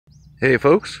Hey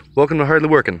folks, welcome to Hardly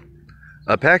Workin'.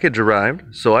 A package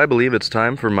arrived, so I believe it's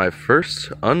time for my first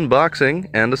unboxing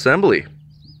and assembly.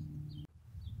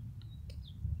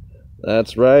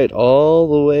 That's right,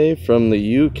 all the way from the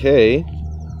UK,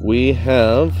 we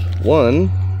have one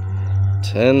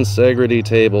Tensegrity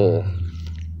table.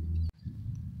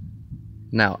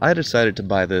 Now, I decided to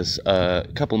buy this a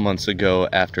couple months ago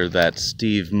after that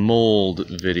Steve Mold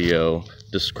video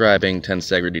describing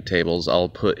Tensegrity tables. I'll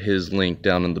put his link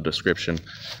down in the description.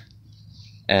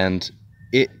 And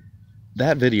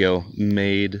that video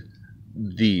made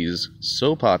these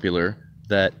so popular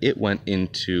that it went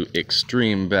into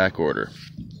extreme backorder.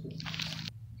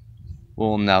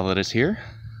 Well, now that it's here,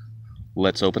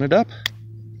 let's open it up.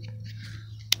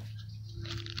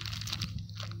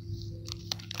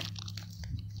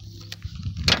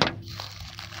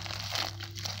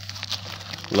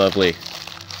 Lovely.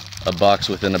 A box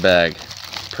within a bag.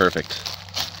 Perfect.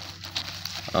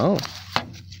 Oh.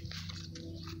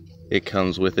 It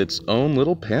comes with its own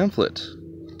little pamphlet.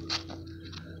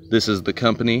 This is the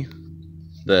company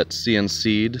that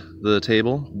CNC'd the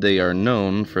table. They are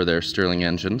known for their Stirling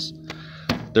engines.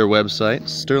 Their website,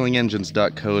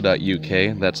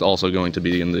 stirlingengines.co.uk, that's also going to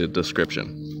be in the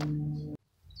description.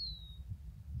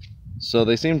 So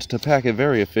they seemed to pack it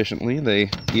very efficiently. They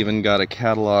even got a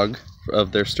catalog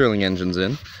of their Stirling engines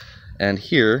in. And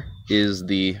here is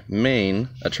the main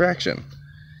attraction.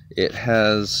 It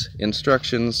has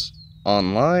instructions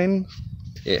online.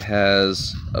 It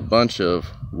has a bunch of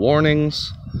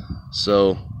warnings.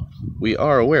 So we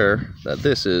are aware that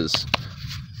this is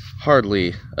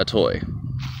hardly a toy.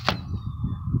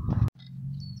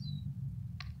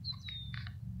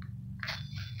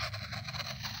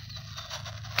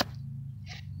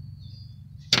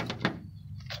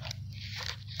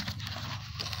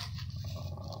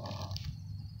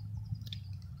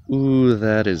 Ooh,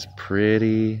 that is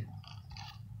pretty.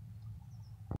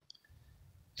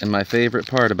 And my favorite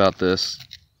part about this,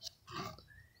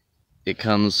 it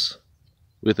comes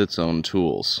with its own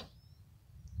tools.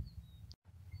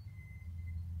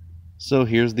 So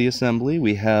here's the assembly.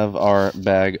 We have our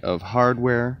bag of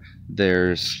hardware.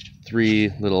 There's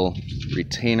 3 little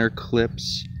retainer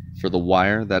clips for the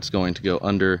wire that's going to go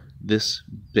under this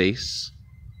base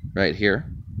right here.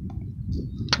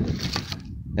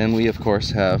 And we, of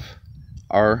course, have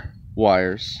our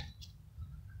wires,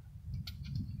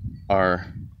 our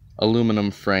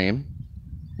aluminum frame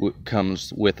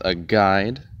comes with a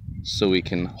guide so we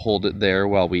can hold it there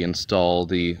while we install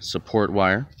the support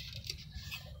wire.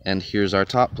 And here's our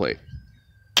top plate.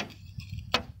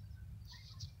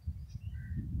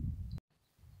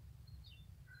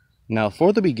 Now,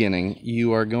 for the beginning,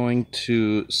 you are going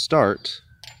to start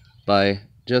by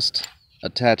just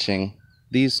attaching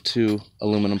these 2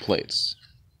 aluminum plates.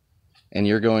 And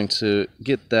you're going to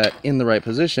get that in the right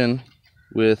position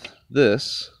with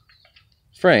this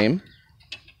frame.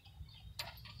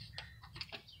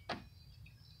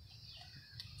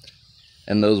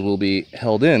 And those will be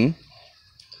held in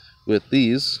with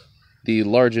these, the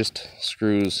largest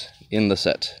screws in the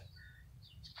set.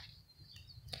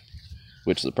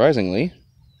 Which, surprisingly,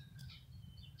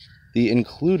 the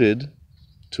included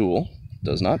tool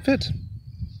does not fit.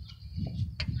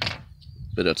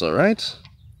 But it's alright.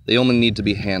 They only need to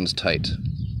be hand tight.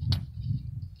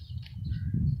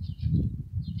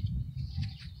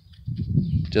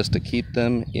 Just to keep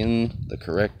them in the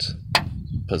correct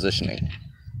positioning.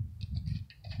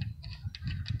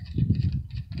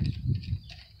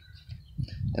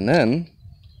 And then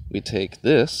we take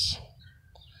this,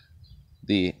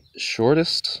 the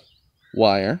shortest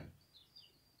wire,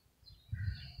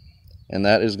 and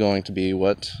that is going to be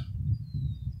what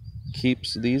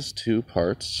keeps these 2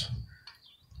 parts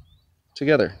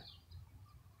together.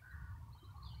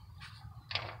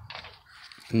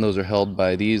 And those are held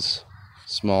by these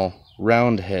small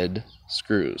round head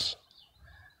screws.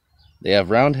 They have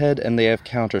round head and they have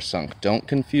countersunk. Don't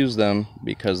confuse them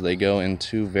because they go in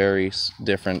 2 very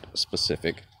different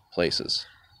specific places.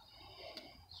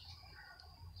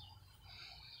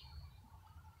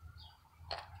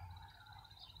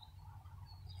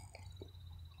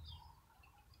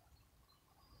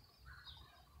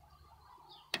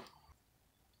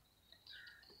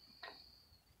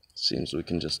 Seems we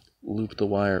can just loop the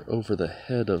wire over the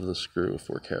head of the screw if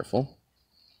we're careful.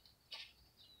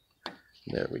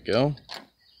 There we go.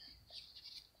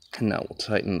 And now we'll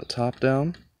tighten the top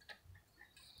down.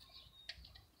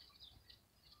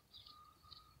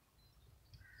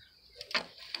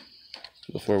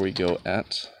 Before we go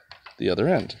at the other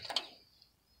end.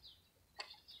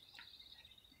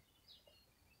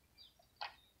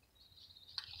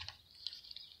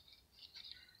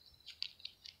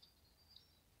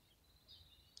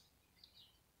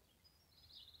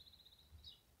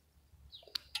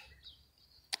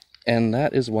 And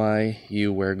that is why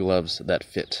you wear gloves that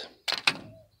fit.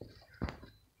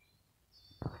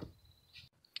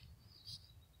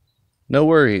 No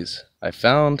worries, I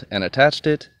found and attached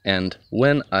it, and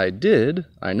when I did,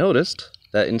 I noticed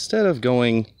that instead of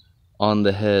going on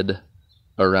the head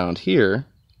around here,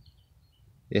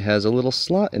 it has a little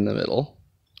slot in the middle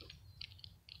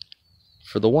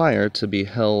for the wire to be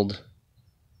held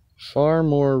far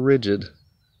more rigid.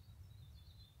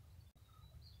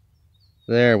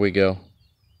 There we go.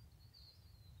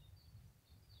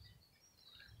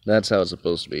 That's how it's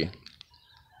supposed to be,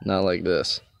 not like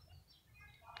this.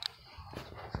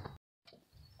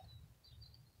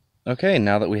 Okay,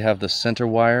 now that we have the center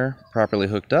wire properly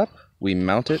hooked up, we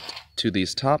mount it to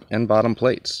these top and bottom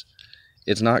plates.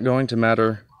 It's not going to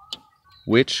matter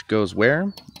which goes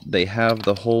where. They have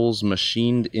the holes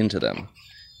machined into them.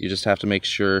 You just have to make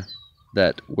sure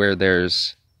that where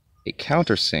there's a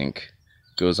countersink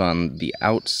goes on the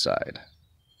outside.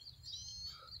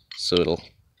 So it'll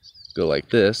go like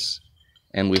this,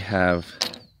 and we have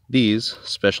these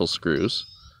special screws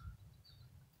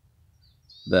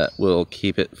that will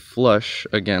keep it flush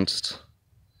against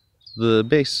the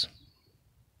base.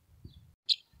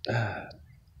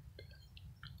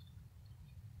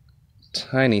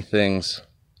 Tiny things.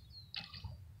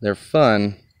 They're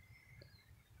fun,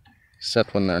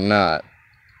 except when they're not.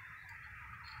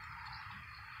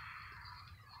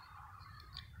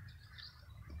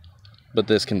 But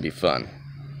this can be fun,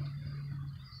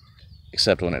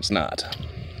 except when it's not.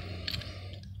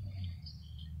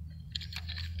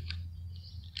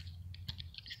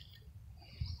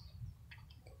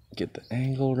 Get the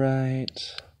angle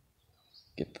right,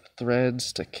 get the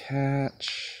threads to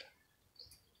catch.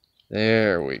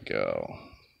 There we go.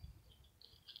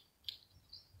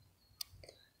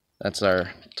 That's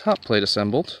our top plate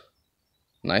assembled,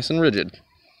 nice and rigid.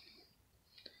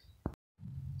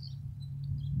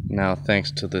 Now,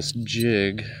 thanks to this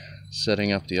jig,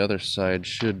 setting up the other side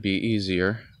should be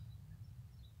easier.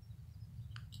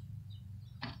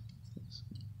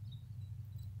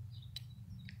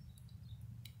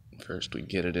 First we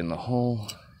get it in the hole,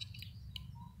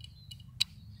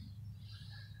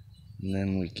 and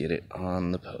then we get it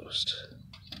on the post.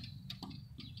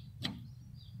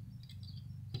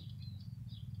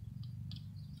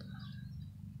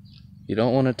 You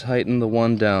don't want to tighten the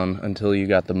one down until you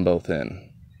got them both in.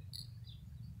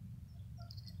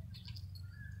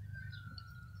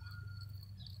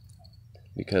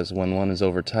 Because when one is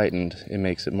over tightened, it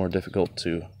makes it more difficult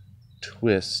to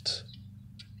twist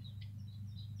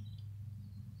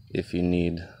if you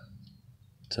need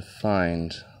to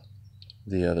find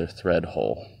the other thread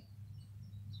hole.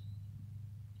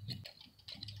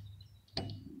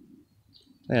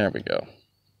 There we go.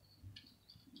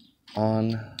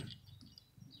 On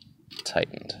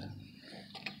tightened.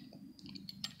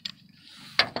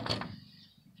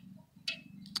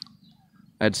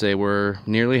 I'd say we're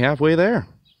nearly halfway there.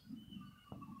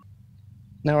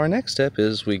 Now our next step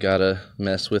is we gotta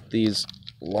mess with these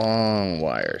long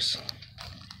wires.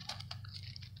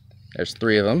 There's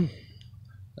 3 of them,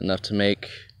 enough to make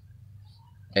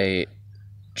a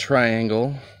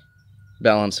triangle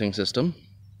balancing system.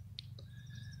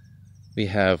 We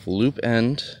have loop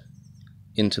end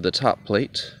into the top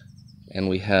plate, and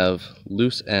we have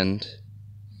loose end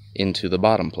into the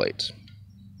bottom plate.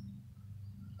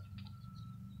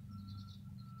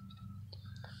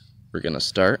 We're going to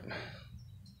start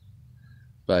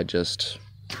by just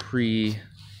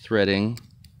pre-threading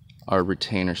our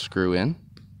retainer screw in.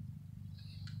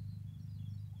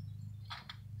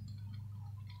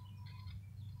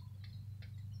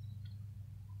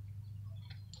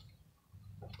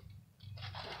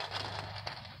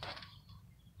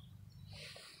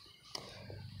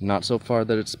 Not so far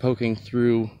that it's poking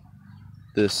through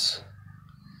this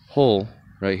hole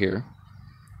right here,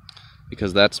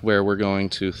 because that's where we're going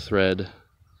to thread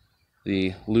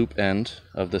the loop end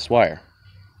of this wire.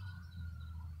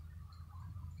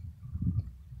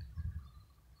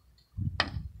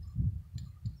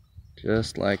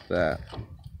 Just like that.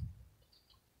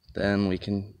 Then we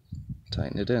can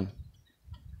tighten it in.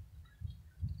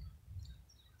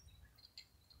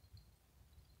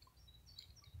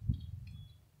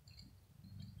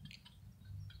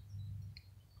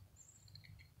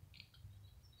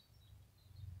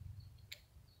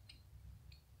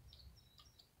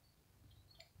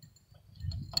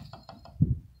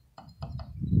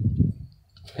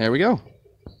 There we go.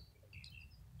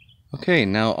 Okay,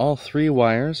 now all 3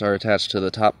 wires are attached to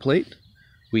the top plate.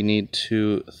 We need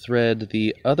to thread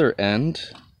the other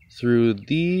end through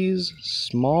these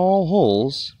small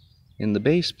holes in the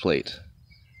base plate.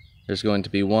 There's going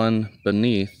to be one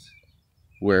beneath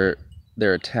where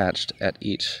they're attached at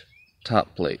each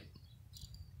top plate.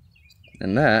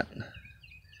 And that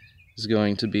is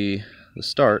going to be the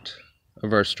start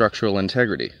of our structural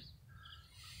integrity.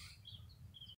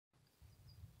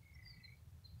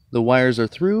 The wires are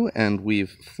through, and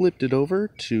we've flipped it over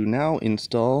to now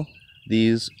install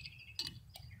these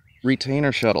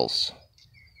retainer shuttles.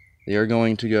 They are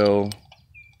going to go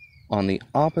on the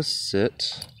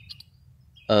opposite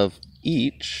of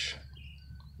each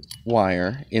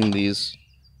wire in these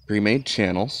pre-made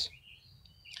channels,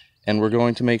 and we're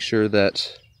going to make sure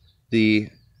that the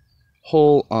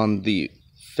hole on the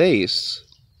face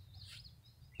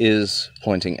is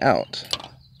pointing out.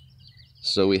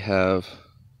 So we have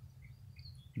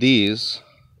these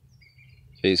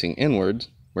facing inward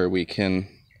where we can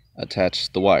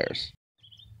attach the wires.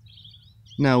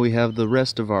 Now we have the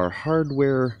rest of our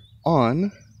hardware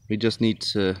on. We just need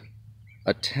to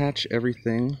attach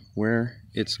everything where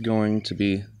it's going to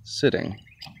be sitting.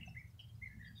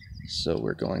 So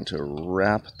we're going to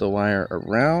wrap the wire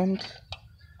around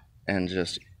and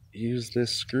just use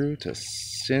this screw to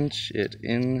cinch it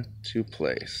into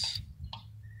place.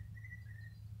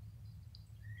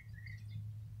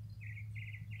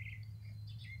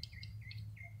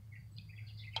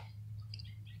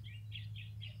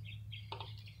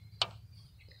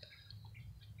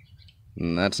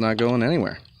 And that's not going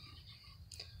anywhere.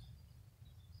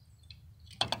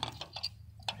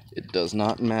 It does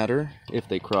not matter if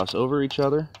they cross over each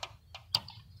other.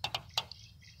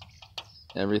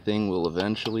 Everything will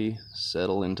eventually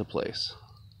settle into place.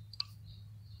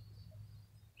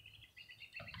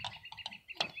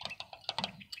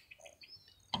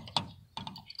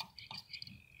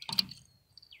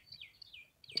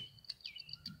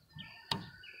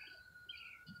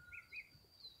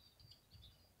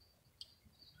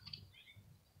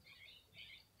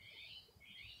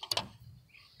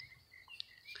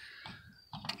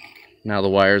 Now the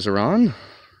wires are on.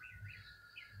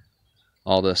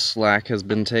 All the slack has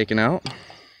been taken out.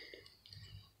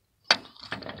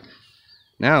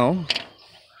 Now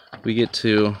we get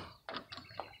to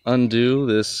undo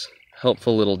this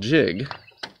helpful little jig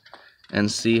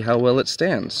and see how well it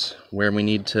stands, where we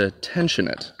need to tension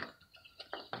it.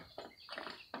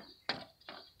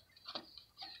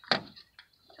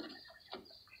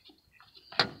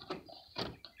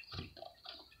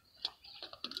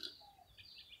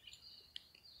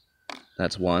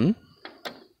 That's one.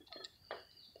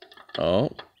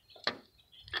 Oh.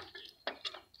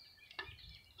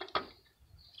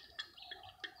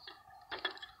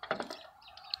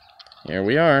 Here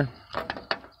we are.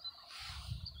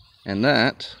 And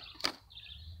that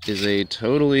is a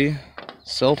totally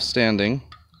self-standing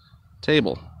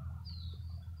table.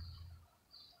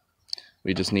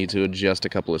 We just need to adjust a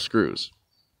couple of screws.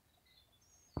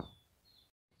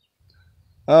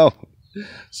 Oh,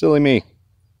 silly me.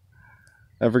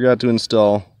 I forgot to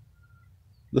install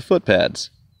the foot pads.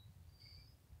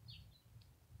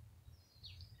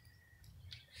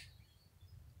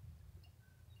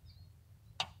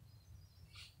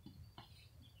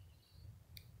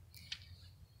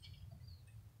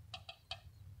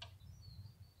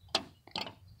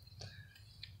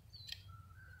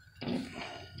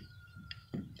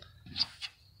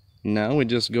 Now we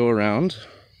just go around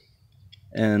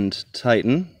and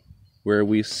tighten where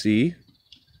we see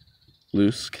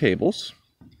loose cables.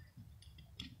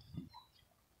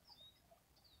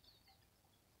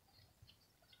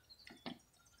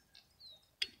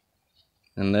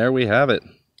 And there we have it.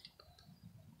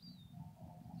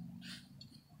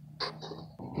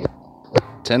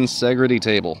 Tensegrity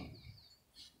table.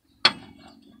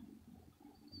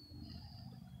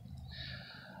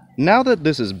 Now that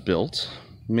this is built,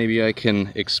 maybe I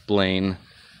can explain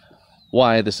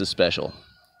why this is special.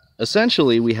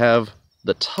 Essentially, we have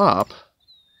the top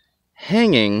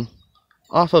hanging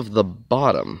off of the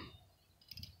bottom.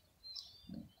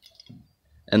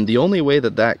 And the only way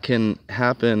that that can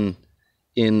happen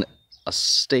in a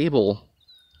stable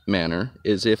manner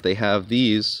is if they have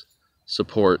these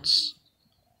supports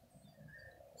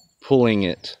pulling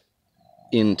it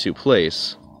into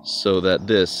place so that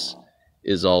this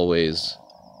is always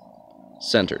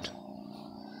centered.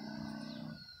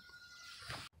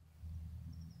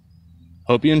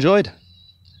 Hope you enjoyed.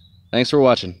 Thanks for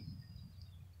watching.